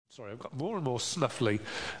Sorry, I've got more and more snuffly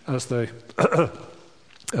as the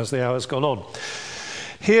as the hour's gone on.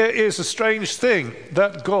 Here is a strange thing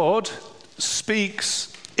that God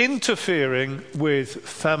speaks interfering with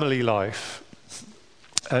family life.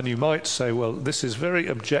 And you might say, well, this is very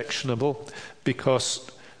objectionable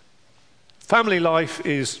because family life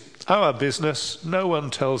is our business. No one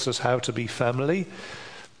tells us how to be family.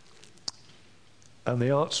 And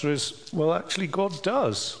the answer is, well, actually, God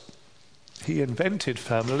does. He invented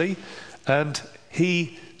family, and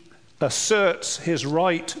he asserts his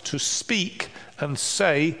right to speak and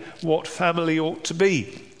say what family ought to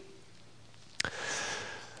be.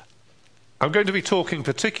 I'm going to be talking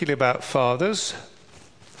particularly about fathers,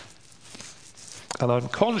 and I'm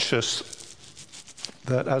conscious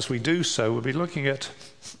that as we do so, we'll be looking at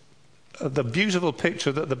the beautiful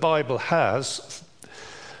picture that the Bible has.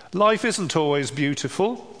 Life isn't always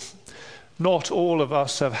beautiful. Not all of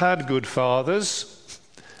us have had good fathers,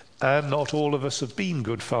 and not all of us have been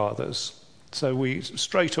good fathers. So we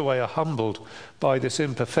straight away are humbled by this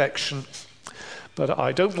imperfection. But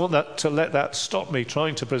I don't want that to let that stop me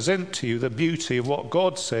trying to present to you the beauty of what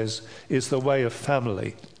God says is the way of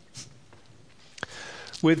family.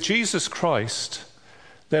 With Jesus Christ,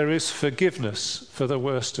 there is forgiveness for the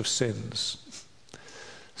worst of sins.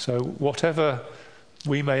 So whatever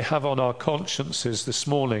we may have on our consciences this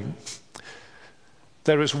morning,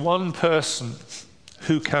 there is one person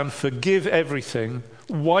who can forgive everything,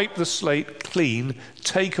 wipe the slate clean,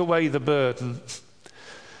 take away the burden,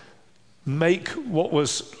 make what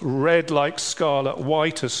was red like scarlet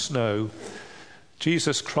white as snow.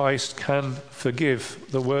 Jesus Christ can forgive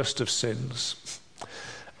the worst of sins.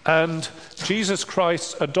 And Jesus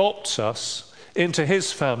Christ adopts us into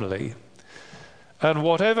his family. And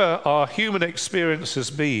whatever our human experience has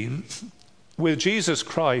been, with Jesus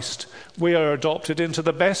Christ, we are adopted into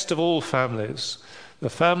the best of all families, the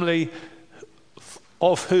family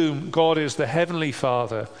of whom God is the Heavenly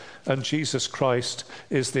Father and Jesus Christ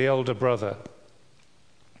is the elder brother.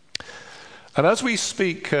 And as we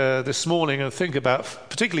speak this morning and think about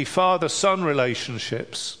particularly father-son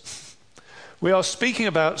relationships, we are speaking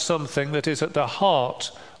about something that is at the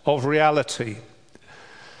heart of reality.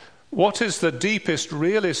 What is the deepest,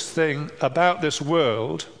 realist thing about this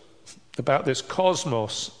world, about this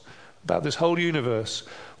cosmos, about this whole universe?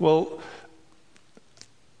 Well,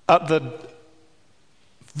 at the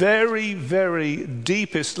very, very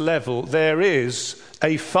deepest level, there is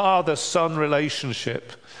a father-son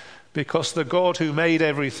relationship, because the God who made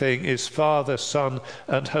everything is Father, Son,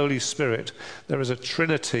 and Holy Spirit. There is a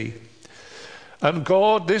Trinity. And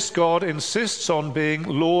God, this God, insists on being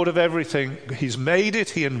Lord of everything. He's made it,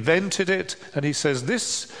 he invented it, and he says,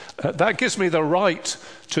 that gives me the right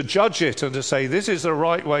to judge it and to say, this is the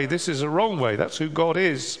right way, this is the wrong way. That's who God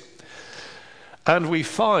is. And we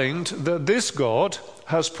find that this God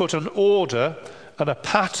has put an order and a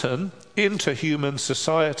pattern into human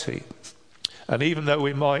society. And even though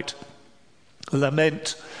we might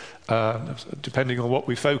lament, depending on what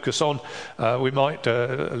we focus on, we might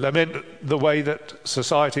lament the way that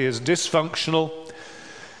society is dysfunctional.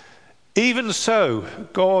 Even so,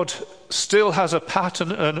 God still has a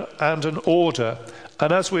pattern and an order.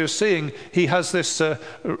 And as we're seeing, he has this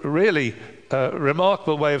really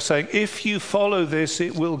remarkable way of saying, if you follow this,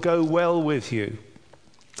 it will go well with you.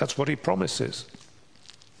 That's what he promises.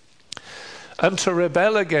 And to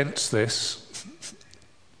rebel against this,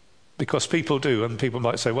 because people do, and people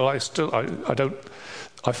might say, well, I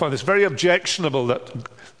find this very objectionable that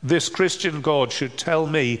this Christian God should tell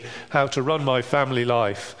me how to run my family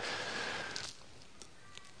life.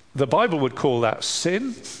 The Bible would call that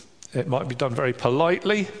sin. It might be done very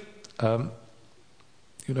politely, through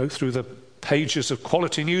the pages of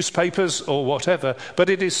quality newspapers or whatever, but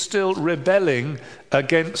it is still rebelling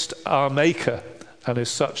against our Maker, and as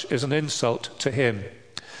such is an insult to him.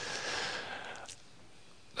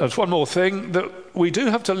 There's one more thing, that we do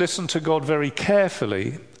have to listen to God very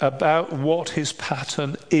carefully about what his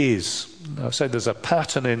pattern is. I said there's a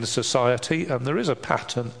pattern in society, and there is a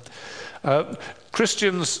pattern.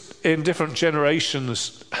 Christians in different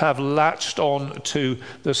generations have latched on to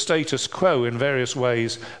the status quo in various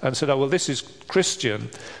ways and said, oh, well, this is Christian,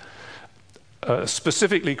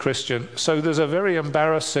 specifically Christian. So there's a very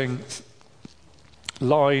embarrassing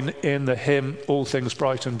line in the hymn, All Things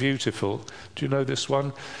Bright and Beautiful. Do you know this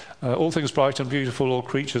one? All things bright and beautiful, all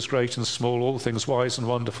creatures great and small, all things wise and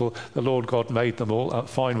wonderful, the Lord God made them all. I'm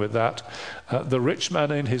fine with that. The rich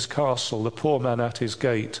man in his castle, the poor man at his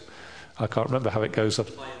gate. I can't remember how it goes.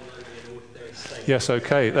 Yes,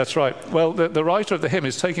 okay, that's right. Well, the writer of the hymn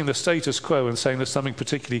is taking the status quo and saying there's something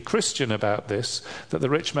particularly Christian about this, that the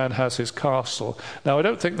rich man has his castle. Now, I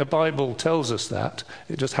don't think the Bible tells us that.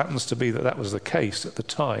 It just happens to be that that was the case at the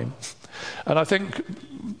time. And I think,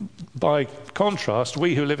 by contrast,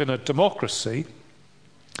 we who live in a democracy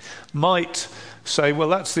might say, well,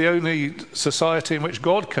 that's the only society in which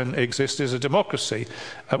God can exist, is a democracy.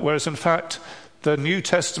 Whereas, in fact, the New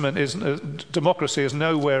Testament democracy is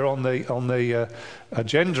nowhere on the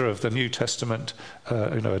agenda of the New Testament,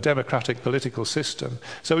 a democratic political system.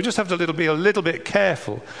 So we just have to be a little bit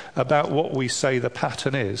careful about what we say the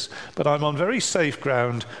pattern is. But I'm on very safe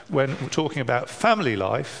ground when we're talking about family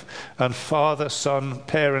life and father-son,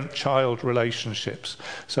 parent-child relationships.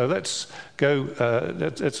 So let's give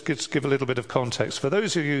a little bit of context. For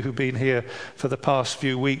those of you who've been here for the past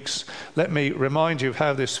few weeks, let me remind you of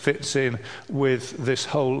how this fits in with this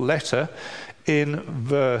whole letter. In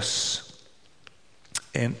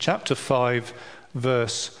chapter 5,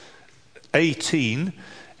 verse 18,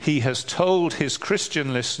 he has told his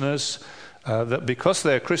Christian listeners that because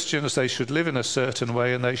they're Christians, they should live in a certain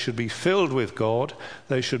way and they should be filled with God,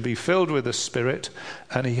 they should be filled with the Spirit,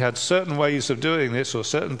 and he had certain ways of doing this, or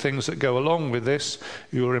certain things that go along with this.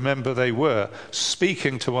 You'll remember they were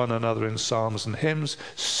speaking to one another in psalms and hymns,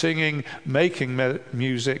 singing, making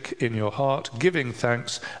music in your heart, giving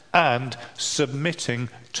thanks, and submitting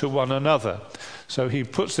to one another. So he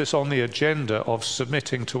puts this on the agenda of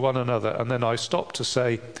submitting to one another. And then I stopped to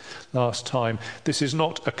say last time, this is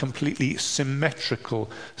not a completely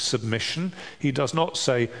symmetrical submission. He does not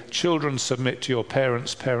say, children submit to your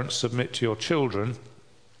parents, parents submit to your children.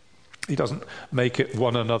 He doesn't make it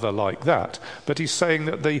one another like that. But he's saying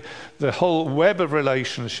that the whole web of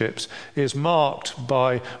relationships is marked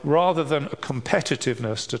by, rather than a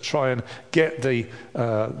competitiveness to try and get the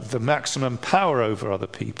maximum power over other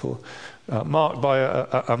people, marked by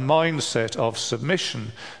a mindset of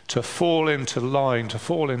submission, to fall into line, to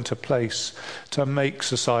fall into place, to make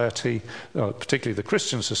society, particularly the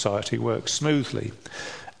Christian society, work smoothly.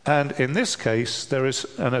 And in this case, there is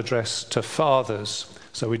an address to fathers.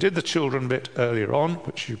 So we did the children bit earlier on,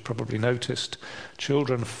 which you probably noticed.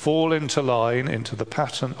 Children fall into line, into the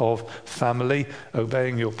pattern of family,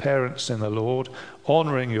 obeying your parents in the Lord,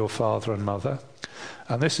 honouring your father and mother.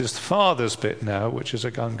 And this is the father's bit now, which is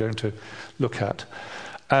I'm going to look at.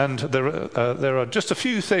 And there are just a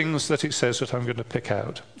few things that it says that I'm going to pick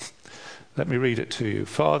out. Let me read it to you.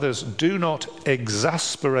 Fathers, do not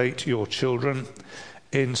exasperate your children.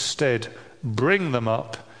 Instead, bring them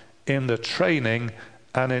up in the training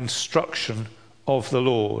and instruction of the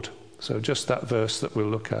Lord. So just that verse that we'll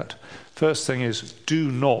look at. First thing is,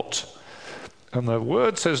 do not. And the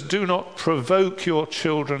word says, do not provoke your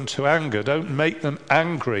children to anger. Don't make them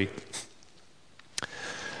angry.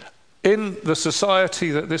 In the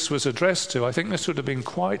society that this was addressed to, I think this would have been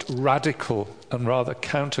quite radical and rather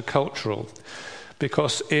countercultural.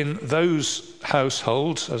 Because in those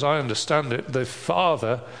households, as I understand it, the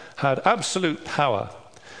father had absolute power.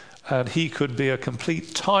 And he could be a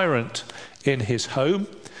complete tyrant in his home.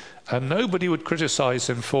 And nobody would criticize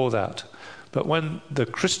him for that. But when the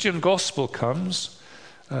Christian gospel comes,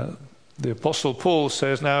 the Apostle Paul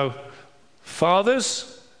says, now,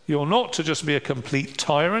 fathers, you're not to just be a complete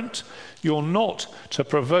tyrant. You're not to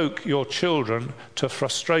provoke your children to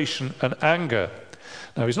frustration and anger.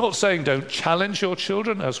 Now, he's not saying don't challenge your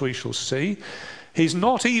children, as we shall see. He's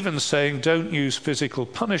not even saying don't use physical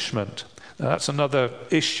punishment. Now, that's another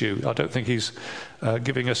issue. I don't think he's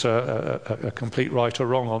giving us a complete right or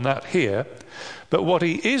wrong on that here. But what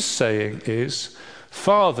he is saying is,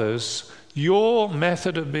 fathers, your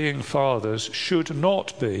method of being fathers should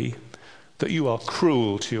not be that you are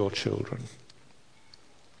cruel to your children.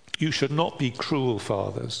 You should not be cruel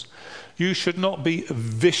fathers. You should not be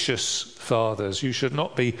vicious fathers. You should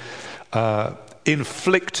not be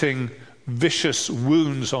inflicting vicious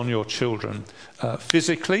wounds on your children,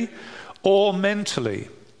 physically or mentally.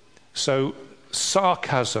 So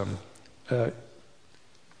sarcasm,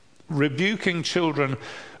 rebuking children,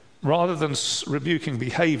 rather than rebuking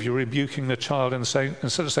behavior, rebuking the child and saying,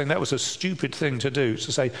 instead of saying that was a stupid thing to do,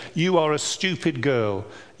 to say, you are a stupid girl,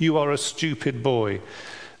 you are a stupid boy.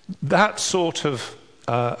 That sort of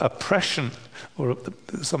oppression, or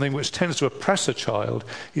something which tends to oppress a child,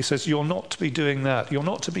 he says, you're not to be doing that. You're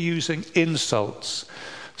not to be using insults.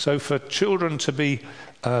 So for children to be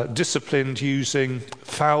disciplined using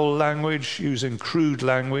foul language, using crude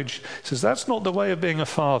language, he says that's not the way of being a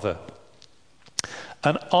father.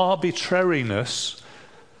 An arbitrariness,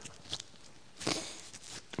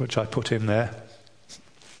 which I put in there,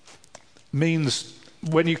 means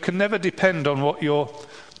when you can never depend on what your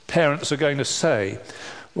parents are going to say.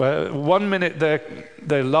 Where one minute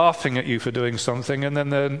they're laughing at you for doing something, and then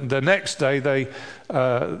the next day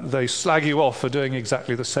they slag you off for doing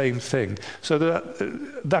exactly the same thing. So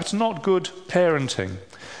that's not good parenting.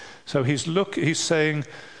 So he's saying,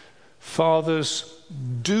 fathers,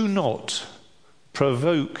 do not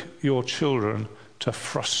provoke your children to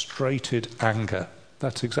frustrated anger.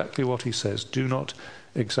 That's exactly what he says. Do not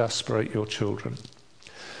exasperate your children.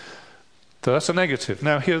 So that's a negative.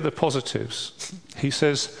 Now here are the positives. He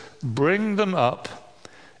says, bring them up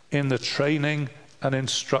in the training and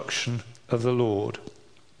instruction of the Lord.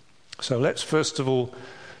 So let's first of all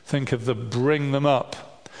think of the bring them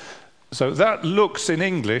up. So that looks in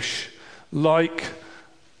English like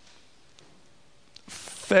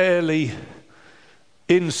fairly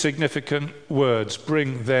insignificant words,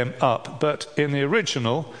 bring them up. But in the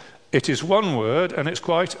original, it is one word, and it's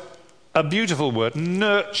quite a beautiful word,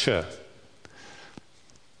 nurture.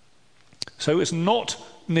 So it's not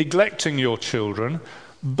neglecting your children,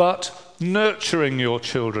 but nurturing your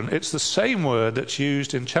children. It's the same word that's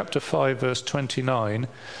used in chapter 5, verse 29.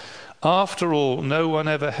 After all, no one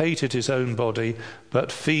ever hated his own body,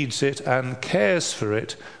 but feeds it and cares for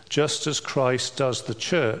it, just as Christ does the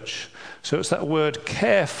church. So it's that word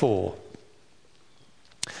care for.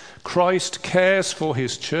 Christ cares for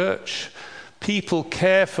his church. People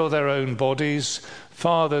care for their own bodies.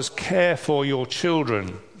 Fathers, care for your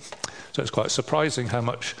children. So it's quite surprising how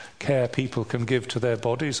much care people can give to their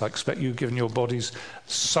bodies. I expect you've given your bodies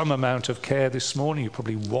some amount of care this morning. You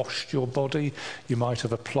probably washed your body. You might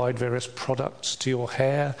have applied various products to your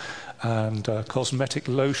hair and cosmetic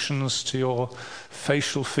lotions to your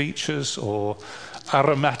facial features, or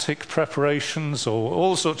aromatic preparations, or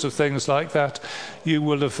all sorts of things like that. You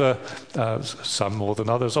will have, some more than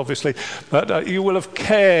others obviously, but you will have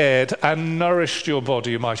cared and nourished your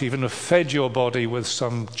body. You might even have fed your body with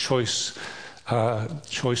some choice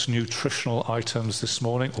nutritional items this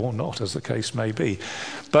morning, or not, as the case may be.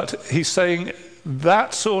 But he's saying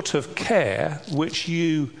that sort of care, which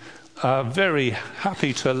you are very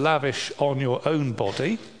happy to lavish on your own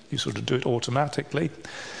body, you sort of do it automatically,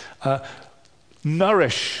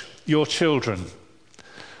 nourish your children.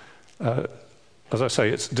 As I say,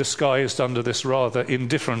 it's disguised under this rather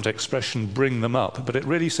indifferent expression, bring them up, but it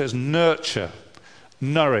really says nurture,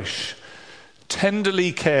 nourish,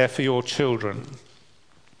 tenderly care for your children.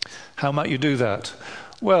 How might you do that?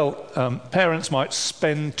 Well, parents might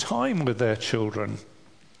spend time with their children.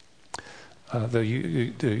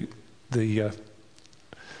 The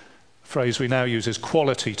phrase we now use is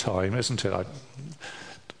quality time, isn't it?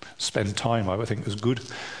 Spend time, I would think, is good.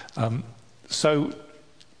 So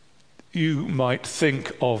you might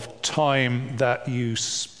think of time that you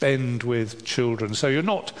spend with children. So you're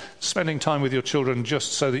not spending time with your children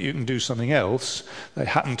just so that you can do something else. They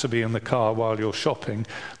happen to be in the car while you're shopping.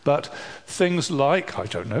 But things like, I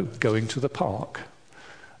don't know, going to the park,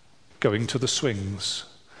 going to the swings,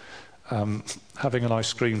 having an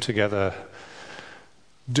ice cream together,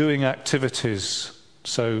 doing activities.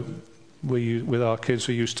 So with our kids,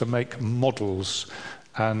 we used to make models,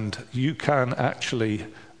 and you can actually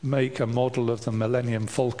make a model of the Millennium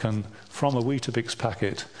Falcon from a Weetabix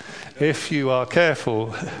packet if you are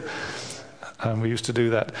careful. And we used to do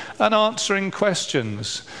that. And answering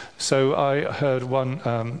questions. So I heard one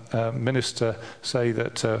minister say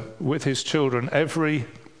that with his children, every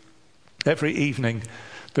evening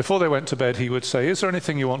before they went to bed, he would say, "Is there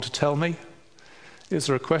anything you want to tell me? Is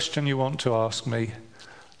there a question you want to ask me?"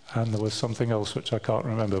 And there was something else which I can't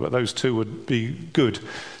remember, but those two would be good.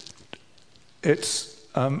 It's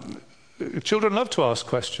children love to ask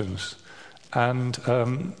questions, and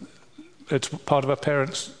it's part of a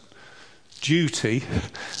parent's duty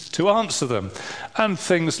to answer them. And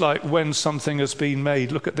things like when something has been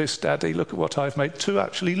made, "Look at this, Daddy, look at what I've made," to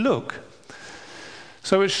actually look.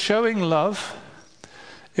 So it's showing love.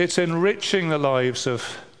 It's enriching the lives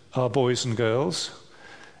of our boys and girls.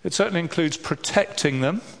 It certainly includes protecting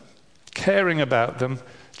them, caring about them,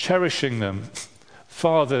 cherishing them.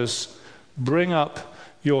 Fathers, bring up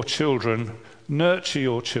your children, nurture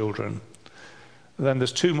your children. Then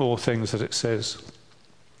there's two more things that it says.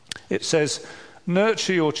 It says,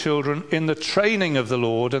 nurture your children in the training of the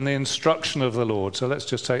Lord and the instruction of the Lord. So let's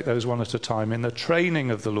just take those one at a time. In the training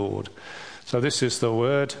of the Lord. So this is the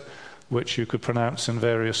word which you could pronounce in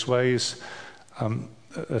various ways.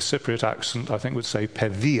 A Cypriot accent, I think, would say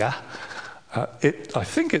pedia. I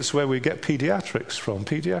think it's where we get pediatrics from.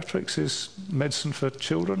 Pediatrics is medicine for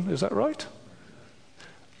children, is that right?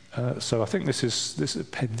 So I think this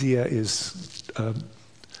pedia is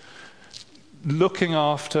looking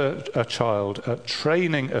after a child,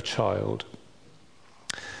 training a child.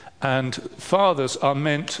 and fathers are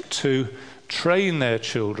meant to train their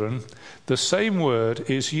children. The same word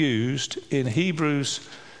is used in Hebrews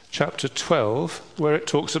chapter 12, where it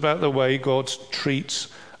talks about the way God treats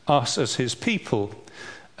us as his people.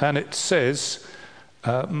 And it says,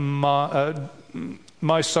 my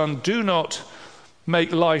son, do not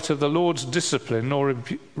make light of the Lord's discipline, nor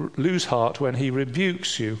lose heart when he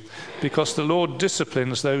rebukes you, because the Lord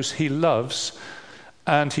disciplines those he loves,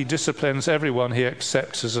 and he disciplines everyone he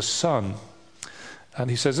accepts as a son. And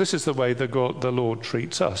he says this is the way the Lord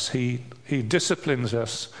treats us. He disciplines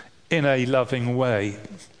us in a loving way.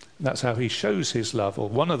 That's how he shows his love, or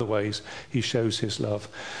one of the ways he shows his love.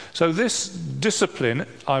 So this discipline,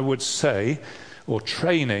 I would say, or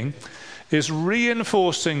training, is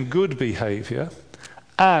reinforcing good behavior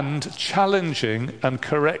and challenging and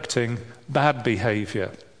correcting bad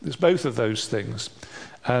behavior. There's both of those things.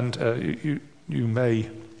 And you may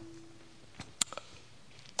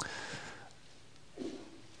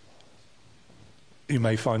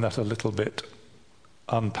find that a little bit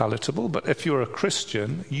unpalatable, but if you're a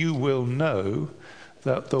Christian, you will know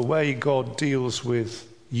that the way God deals with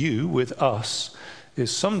you, with us,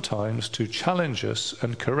 is sometimes to challenge us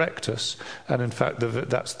and correct us. And in fact,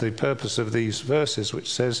 that's the purpose of these verses,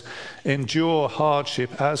 which says, endure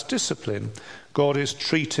hardship as discipline. God is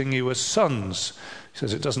treating you as sons. He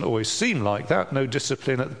says it doesn't always seem like that. No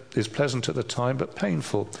discipline is pleasant at the time, but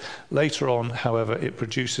painful. Later on, however, it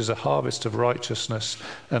produces a harvest of righteousness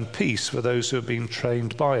and peace for those who have been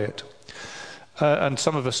trained by it. And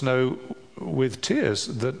some of us know with tears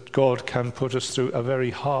that God can put us through a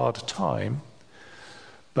very hard time,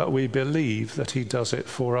 but we believe that he does it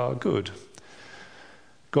for our good.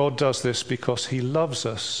 God does this because he loves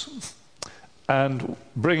us. And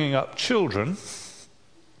bringing up children,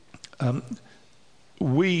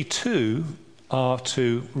 we too are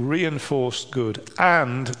to reinforce good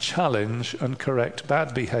and challenge and correct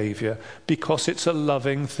bad behavior because it's a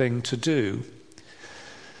loving thing to do.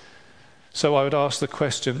 So I would ask the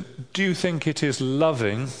question, do you think it is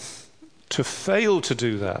loving to fail to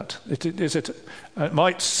do that? It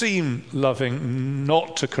might seem loving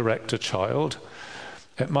not to correct a child.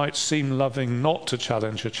 It might seem loving not to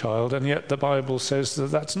challenge a child, and yet the Bible says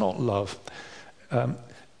that that's not love.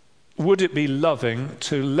 Would it be loving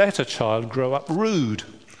to let a child grow up rude?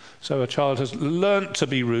 So a child has learnt to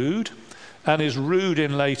be rude and is rude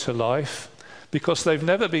in later life because they've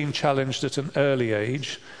never been challenged at an early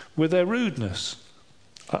age with their rudeness.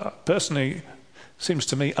 Personally, seems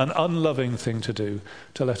to me an unloving thing to do,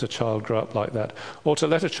 to let a child grow up like that, or to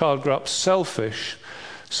let a child grow up selfish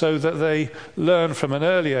so that they learn from an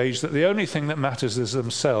early age that the only thing that matters is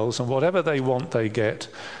themselves, and whatever they want they get,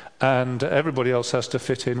 and everybody else has to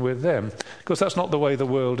fit in with them. Because that's not the way the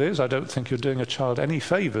world is. I don't think you're doing a child any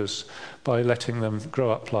favours by letting them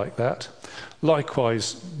grow up like that.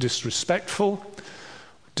 Likewise, disrespectful,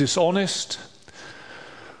 dishonest,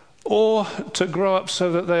 or to grow up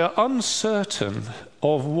so that they are uncertain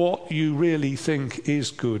of what you really think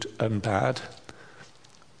is good and bad.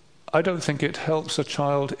 I don't think it helps a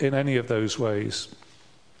child in any of those ways.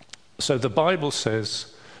 So the Bible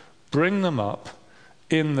says, bring them up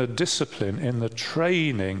in the discipline, in the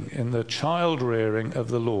training, in the child rearing of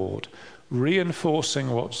the Lord, reinforcing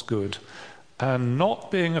what's good, and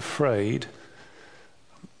not being afraid,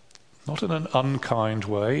 not in an unkind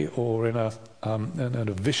way or in a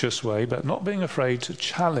vicious way, but not being afraid to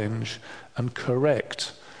challenge and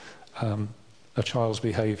correct a child's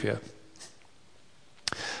behaviour.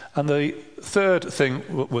 And the third thing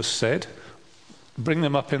was said, bring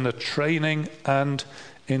them up in the training and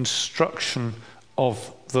instruction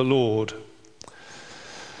of the Lord.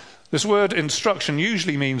 This word instruction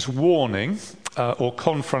usually means warning or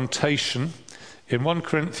confrontation. In 1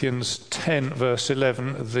 Corinthians 10 verse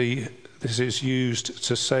 11, this is used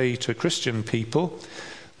to say to Christian people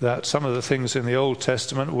that some of the things in the Old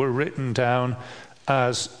Testament were written down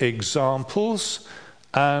as examples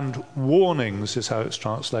and warnings, is how it's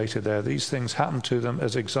translated there. These things happened to them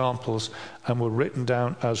as examples and were written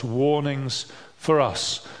down as warnings for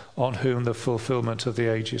us, on whom the fulfillment of the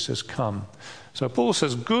ages has come. So Paul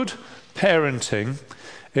says good parenting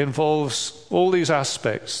involves all these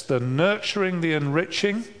aspects: the nurturing, the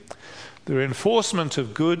enriching, the reinforcement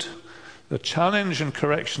of good, the challenge and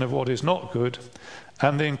correction of what is not good,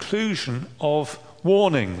 and the inclusion of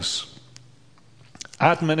warnings,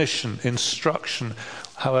 admonition, instruction,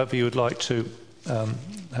 however you would like to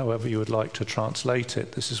translate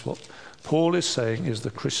it. This is what Paul is saying is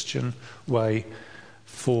the Christian way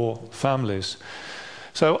for families.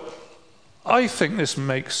 So I think this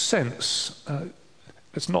makes sense.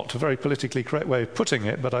 It's not a very politically correct way of putting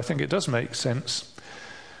it, but I think it does make sense.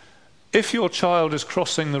 If your child is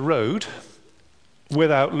crossing the road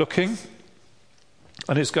without looking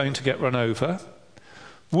and is going to get run over,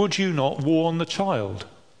 would you not warn the child?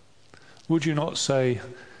 Would you not say,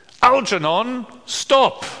 Algernon,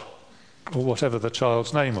 stop! Or whatever the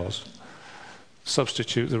child's name was.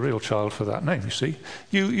 Substitute the real child for that name, you see.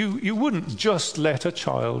 You wouldn't just let a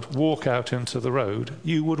child walk out into the road.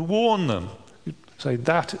 You would warn them. You'd say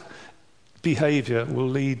that behaviour will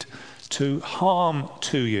lead to harm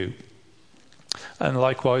to you. And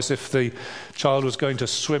likewise, if the child was going to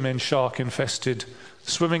swim in shark-infested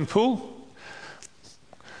swimming pool,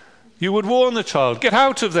 you would warn the child, get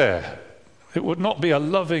out of there. It would not be a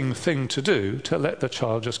loving thing to do to let the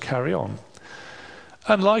child just carry on.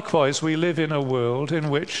 And likewise, we live in a world in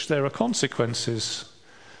which there are consequences,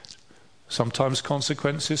 sometimes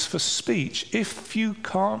consequences for speech. If you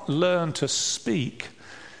can't learn to speak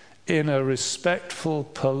in a respectful,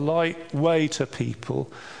 polite way to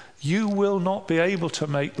people, you will not be able to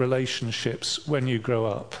make relationships when you grow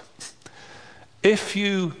up. If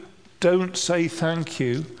you don't say thank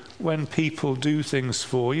you when people do things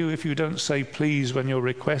for you, if you don't say please when you're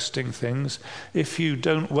requesting things, if you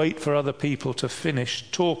don't wait for other people to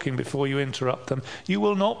finish talking before you interrupt them, you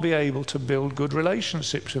will not be able to build good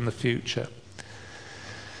relationships in the future.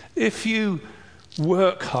 If you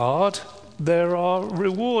work hard, there are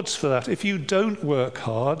rewards for that. If you don't work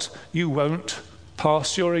hard, you won't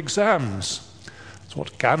pass your exams. That's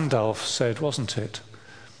what Gandalf said, wasn't it?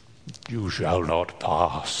 You shall not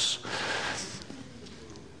pass.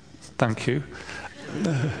 Thank you.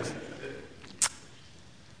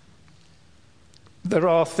 There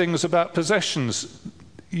are things about possessions.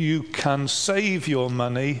 You can save your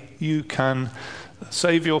money, you can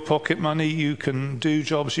save your pocket money, you can do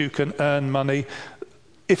jobs, you can earn money.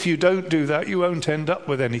 If you don't do that, you won't end up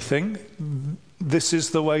with anything. This is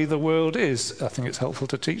the way the world is. I think it's helpful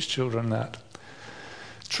to teach children that.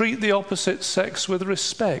 Treat the opposite sex with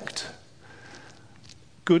respect.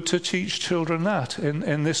 Good to teach children that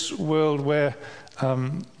in this world where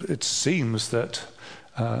it seems that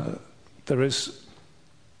there is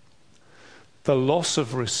the loss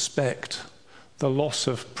of respect, the loss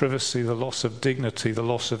of privacy, the loss of dignity, the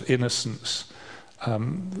loss of innocence.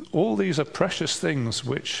 All these are precious things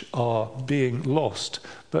which are being lost,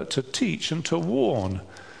 but to teach and to warn.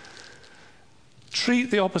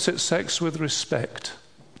 Treat the opposite sex with respect.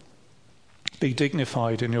 Be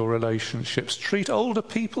dignified in your relationships. Treat older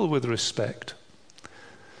people with respect.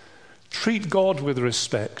 Treat God with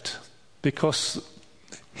respect, because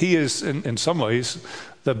he is, in some ways,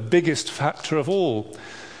 the biggest factor of all.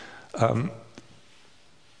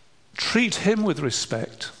 Treat him with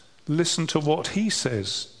respect. Listen to what he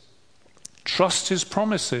says. Trust his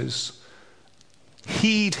promises.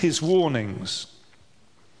 Heed his warnings.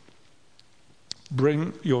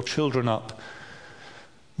 Bring your children up.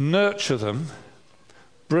 Nurture them.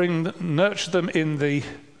 Nurture them in the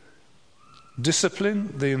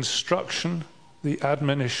discipline, the instruction, the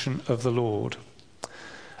admonition of the Lord.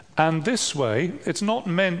 And this way, it's not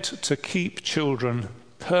meant to keep children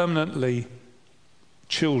permanently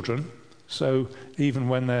children. So even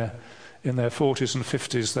when they're in their 40s and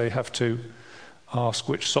 50s, they have to ask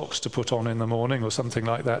which socks to put on in the morning or something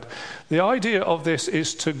like that. The idea of this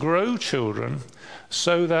is to grow children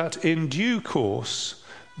so that in due course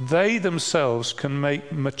they themselves can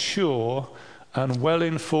make mature and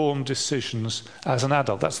well-informed decisions as an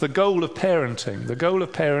adult. That's the goal of parenting. The goal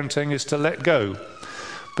of parenting is to let go.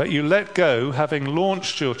 But you let go having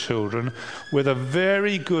launched your children with a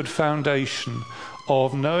very good foundation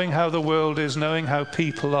of knowing how the world is, knowing how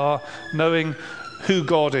people are, knowing who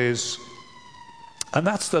God is. And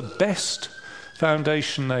that's the best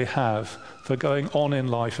foundation they have for going on in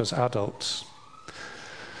life as adults.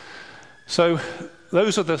 So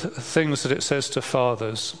those are the things that it says to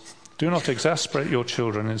fathers. Do not exasperate your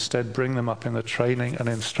children, instead bring them up in the training and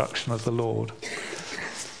instruction of the Lord.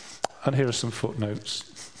 And here are some footnotes.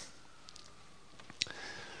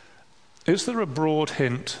 Is there a broad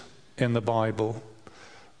hint in the Bible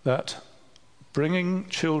that bringing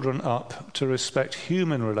children up to respect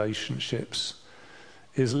human relationships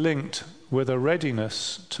is linked with a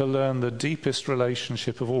readiness to learn the deepest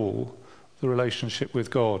relationship of all, the relationship with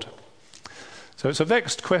God? So it's a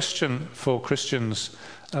vexed question for Christians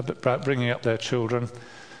about bringing up their children.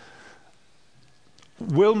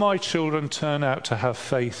 Will my children turn out to have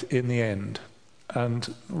faith in the end?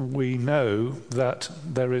 And we know that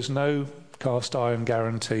there is no cast iron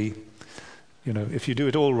guarantee. You know, if you do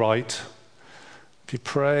it all right, if you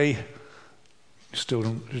pray,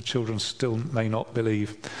 your children still may not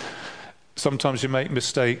believe. Sometimes you make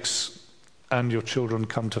mistakes and your children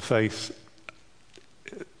come to faith.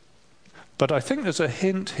 But I think there's a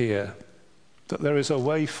hint here that there is a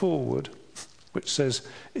way forward, which says,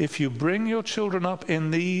 if you bring your children up in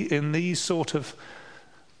these sort of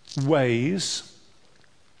ways,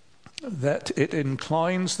 that it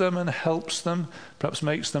inclines them and helps them, perhaps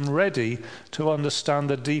makes them ready to understand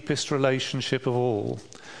the deepest relationship of all.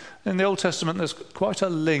 In the Old Testament, there's quite a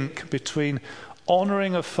link between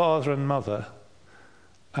honouring of father and mother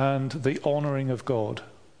and the honouring of God.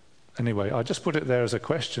 Anyway, I just put it there as a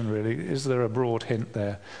question, really. Is there a broad hint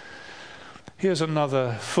there? Here's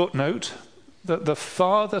another footnote, that the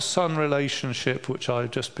father-son relationship, which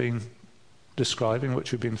I've just been describing,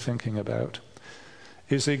 which we've been thinking about,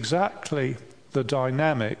 is exactly the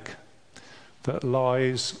dynamic that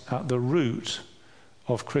lies at the root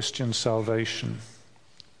of Christian salvation.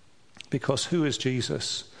 Because who is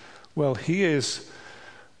Jesus? Well, he is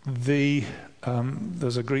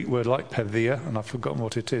there's a Greek word like pedia, and I've forgotten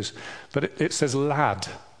what it is, but it says lad.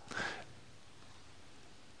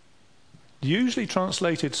 Usually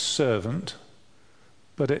translated servant,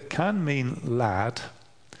 but it can mean lad.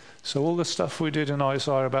 So all the stuff we did in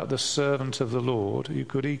Isaiah about the servant of the Lord, you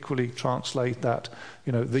could equally translate that,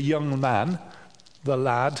 the young man, the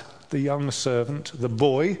lad, the young servant, the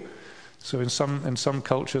boy. So in some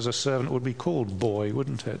cultures a servant would be called boy,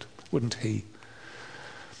 wouldn't it? Wouldn't he?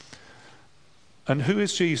 And who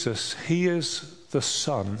is Jesus? He is the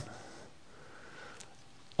son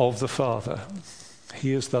of the Father.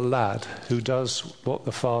 He is the lad who does what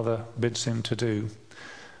the Father bids him to do.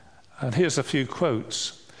 And here's a few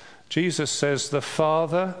quotes. Jesus says, the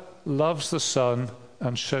Father loves the Son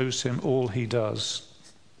and shows him all he does.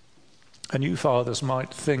 And you fathers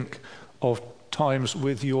might think of times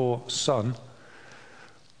with your son,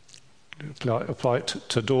 apply it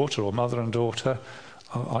to daughter or mother and daughter.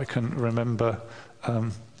 I can remember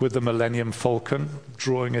with the Millennium Falcon,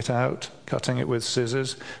 drawing it out, cutting it with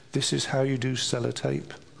scissors. This is how you do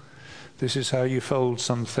sellotape. This is how you fold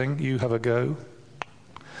something. You have a go.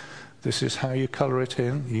 This is how you colour it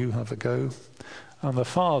in. You have a go. And the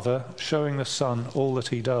Father showing the Son all that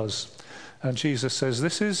he does. And Jesus says,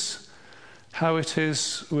 this is how it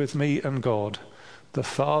is with me and God. The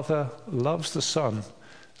Father loves the Son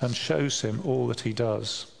and shows him all that he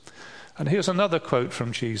does. And here's another quote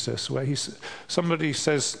from Jesus where somebody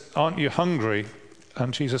says, aren't you hungry?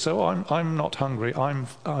 And Jesus says, I'm not hungry. I'm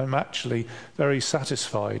actually very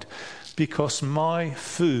satisfied, because my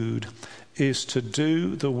food is to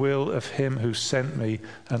do the will of him who sent me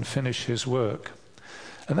and finish his work.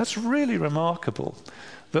 And that's really remarkable,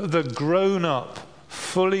 that the grown-up,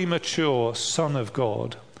 fully mature Son of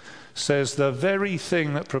God says the very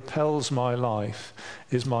thing that propels my life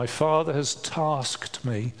is my Father has tasked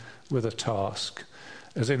me with a task,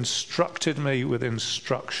 has instructed me with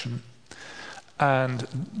instruction. And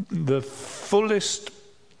the fullest,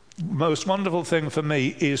 most wonderful thing for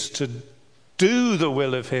me is to do the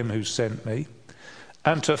will of him who sent me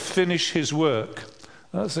and to finish his work.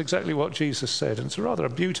 That's exactly what Jesus said, and it's rather a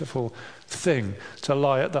beautiful thing to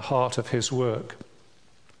lie at the heart of his work.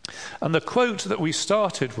 And the quote that we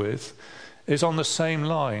started with is on the same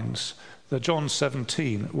lines, the John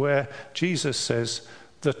 17, where Jesus says,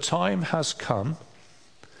 the time has come,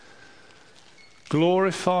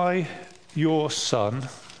 glorify your Son,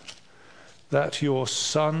 that your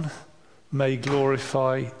Son may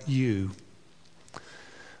glorify you.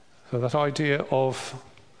 So that idea of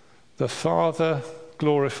the Father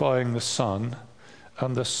glorifying the Son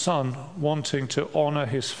and the Son wanting to honour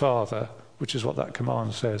his Father, which is what that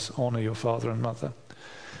command says, honour your father and mother.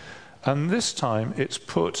 And this time it's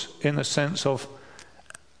put in the sense of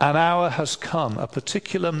an hour has come, a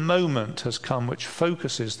particular moment has come which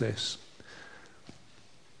focuses this.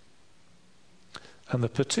 And the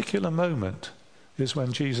particular moment is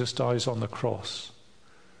when Jesus dies on the cross.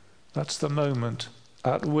 That's the moment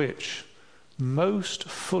at which most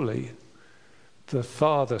fully the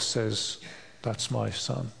Father says, that's my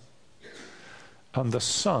Son. And the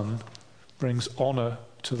Son brings honour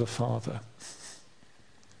to the Father.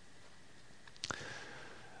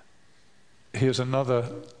 Here's another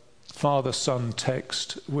Father-Son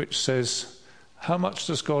text which says, how much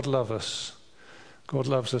does God love us? God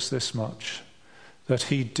loves us this much, that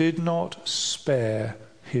he did not spare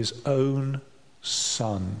his own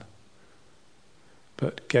Son,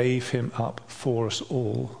 but gave him up for us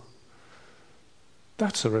all.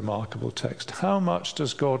 That's a remarkable text. How much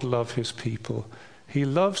does God love his people? He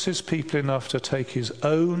loves his people enough to take his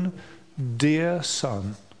own dear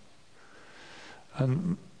Son.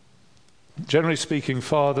 And generally speaking,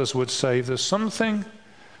 fathers would say, if there's something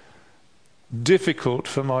difficult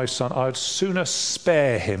for my son, I'd sooner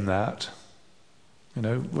spare him that You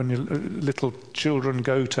know, when your little children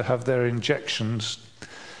go to have their injections,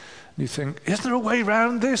 you think, isn't there a way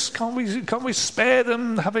around this? Can't we spare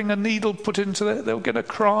them having a needle put into it? They're going to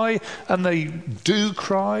cry, and they do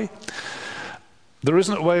cry. There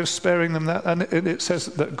isn't a way of sparing them that. And it says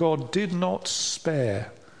that God did not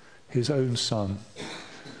spare his own son,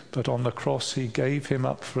 but on the cross he gave him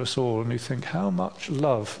up for us all. And you think how much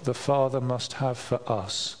love the Father must have for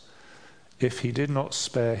us if he did not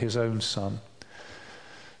spare his own son.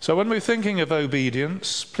 So when we're thinking of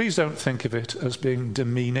obedience, please don't think of it as being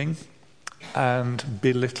demeaning and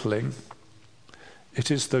belittling. It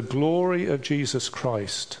is the glory of Jesus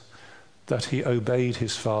Christ that he obeyed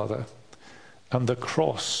his Father. And the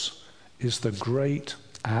cross is the great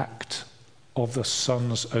act of the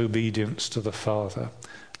Son's obedience to the Father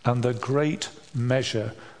and the great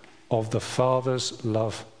measure of the Father's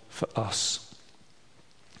love for us.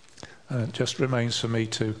 And it just remains for me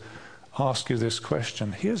to ask you this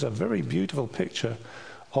question. Here's a very beautiful picture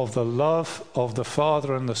of the love of the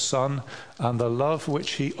Father and the Son and the love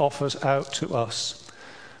which he offers out to us.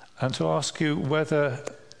 And to ask you whether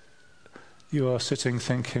you are sitting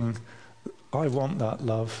thinking, I want that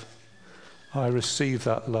love. I receive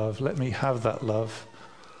that love. Let me have that love,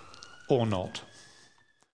 or not.